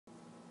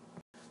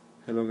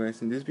Hello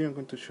guys, in this video I'm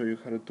going to show you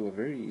how to do a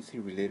very easy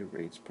related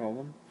rates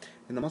problem,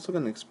 and I'm also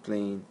going to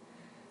explain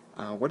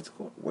what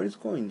is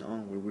going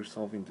on when we're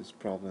solving these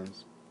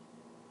problems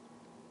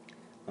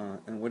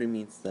and what it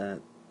means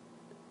that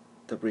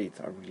the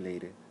rates are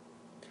related.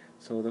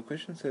 So the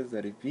question says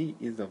that if V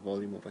is the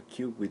volume of a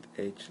cube with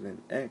edge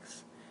length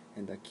x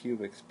and the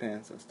cube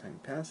expands as time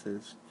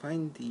passes,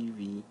 find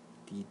dV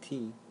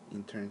dt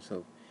in terms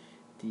of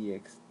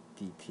dx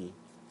dt.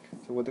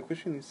 So what the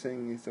question is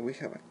saying is that we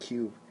have a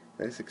cube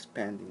that is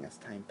expanding as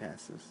time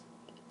passes.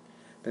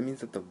 That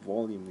means that the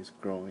volume is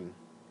growing,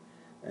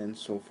 and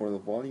so for the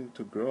volume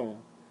to grow,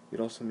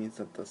 it also means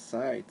that the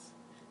sides,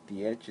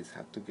 the edges,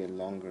 have to get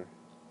longer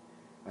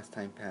as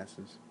time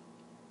passes.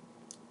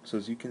 So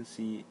as you can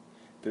see,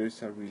 there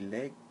is a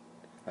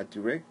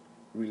direct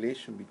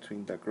relation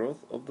between the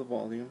growth of the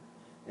volume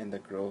and the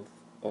growth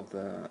of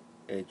the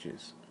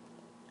edges.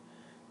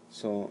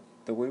 So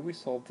the way we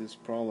solve this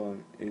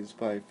problem is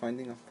by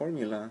finding a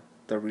formula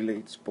that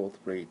relates both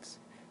rates.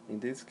 In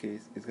this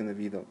case, it's going to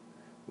be the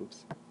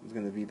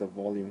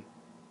volume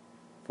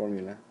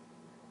formula.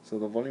 So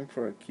the volume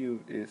for a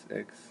cube is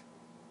x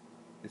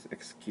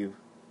cubed,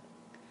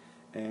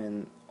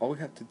 and all we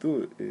have to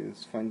do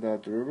is find the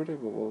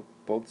derivative of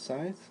both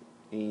sides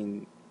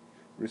in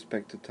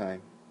respect to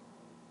time.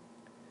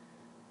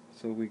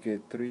 So we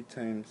get 3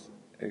 times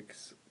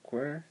x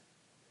squared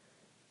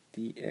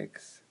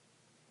dx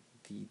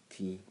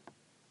dt,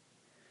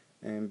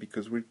 and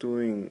because we're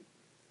doing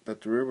the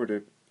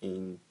derivative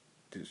in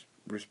this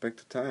respect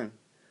to time,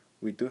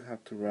 we do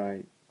have to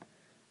write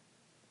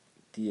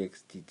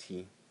dx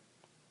dt.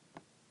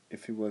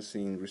 If it was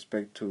in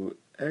respect to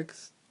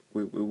x,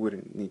 we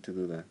wouldn't need to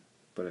do that,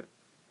 but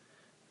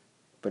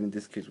in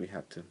this case we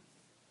have to.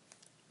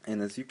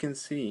 And as you can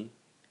see,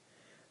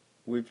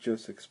 we've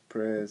just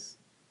expressed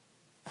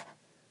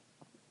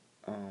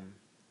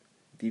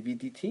dv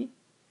dt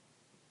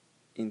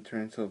in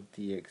terms of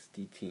dx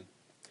dt,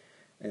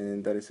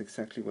 and that is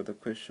exactly what the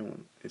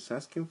question is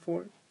asking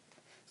for.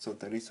 So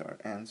that is our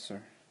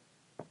answer.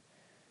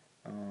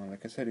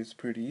 Like I said, it's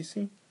pretty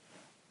easy,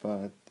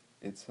 but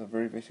it's a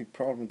very basic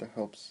problem that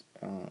helps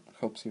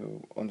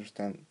you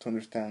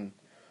understand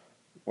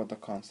what the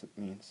concept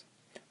means.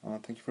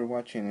 Thank you for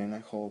watching, and I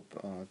hope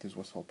this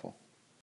was helpful.